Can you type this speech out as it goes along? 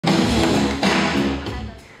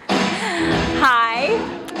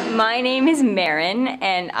My name is Marin,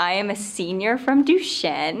 and I am a senior from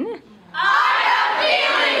Duchesne. I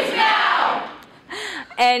have feelings now!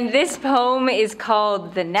 And this poem is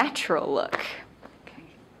called The Natural Look.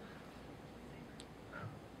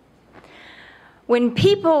 When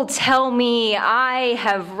people tell me I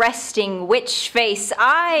have resting witch face,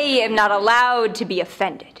 I am not allowed to be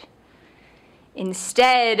offended.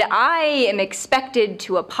 Instead, I am expected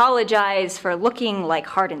to apologize for looking like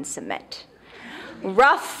hardened cement.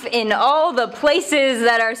 Rough in all the places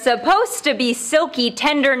that are supposed to be silky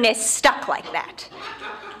tenderness stuck like that.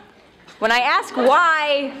 When I ask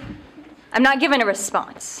why, I'm not given a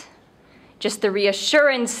response. Just the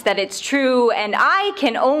reassurance that it's true, and I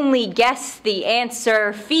can only guess the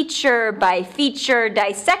answer feature by feature,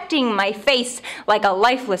 dissecting my face like a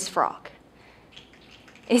lifeless frog.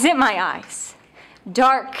 Is it my eyes?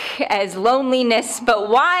 Dark as loneliness, but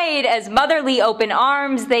wide as motherly open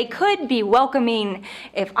arms, they could be welcoming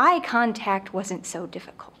if eye contact wasn't so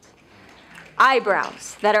difficult.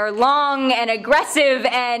 Eyebrows that are long and aggressive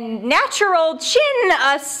and natural, chin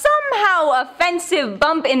a somehow offensive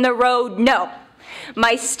bump in the road, no.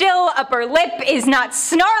 My still upper lip is not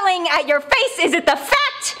snarling at your face. Is it the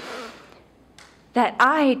fact that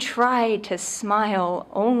I try to smile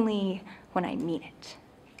only when I mean it?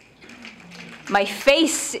 My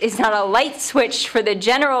face is not a light switch for the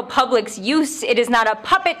general public's use. It is not a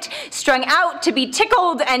puppet strung out to be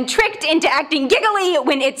tickled and tricked into acting giggly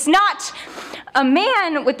when it's not. A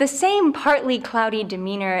man with the same partly cloudy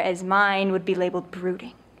demeanor as mine would be labeled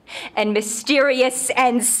brooding and mysterious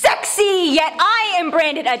and sexy, yet I am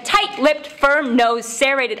branded a tight-lipped, firm-nosed,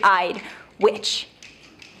 serrated-eyed witch.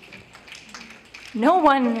 No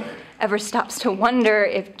one ever stops to wonder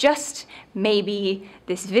if just maybe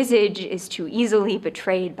this visage is too easily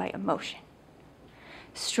betrayed by emotion.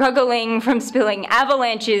 Struggling from spilling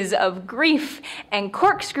avalanches of grief and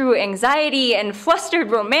corkscrew anxiety and flustered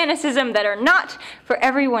romanticism that are not for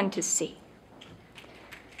everyone to see.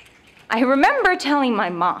 I remember telling my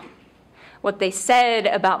mom what they said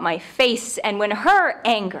about my face, and when her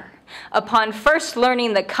anger, upon first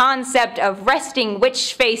learning the concept of resting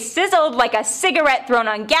witch face, sizzled like a cigarette thrown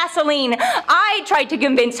on gasoline, I tried to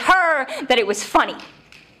convince her that it was funny.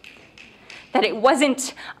 That it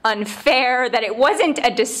wasn't unfair, that it wasn't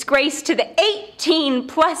a disgrace to the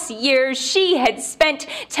 18-plus years she had spent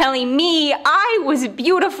telling me I was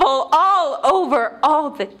beautiful all over all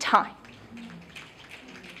the time.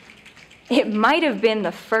 It might have been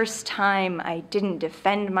the first time I didn't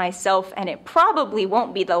defend myself, and it probably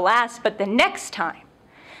won't be the last, but the next time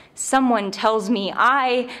someone tells me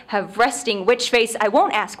I have resting witch face, I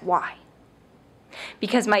won't ask why.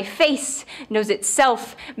 Because my face knows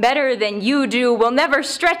itself better than you do, will never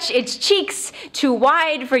stretch its cheeks too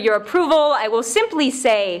wide for your approval. I will simply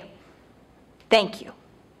say, thank you,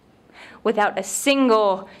 without a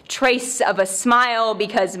single trace of a smile,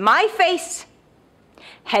 because my face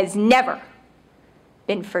has never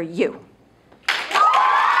been for you.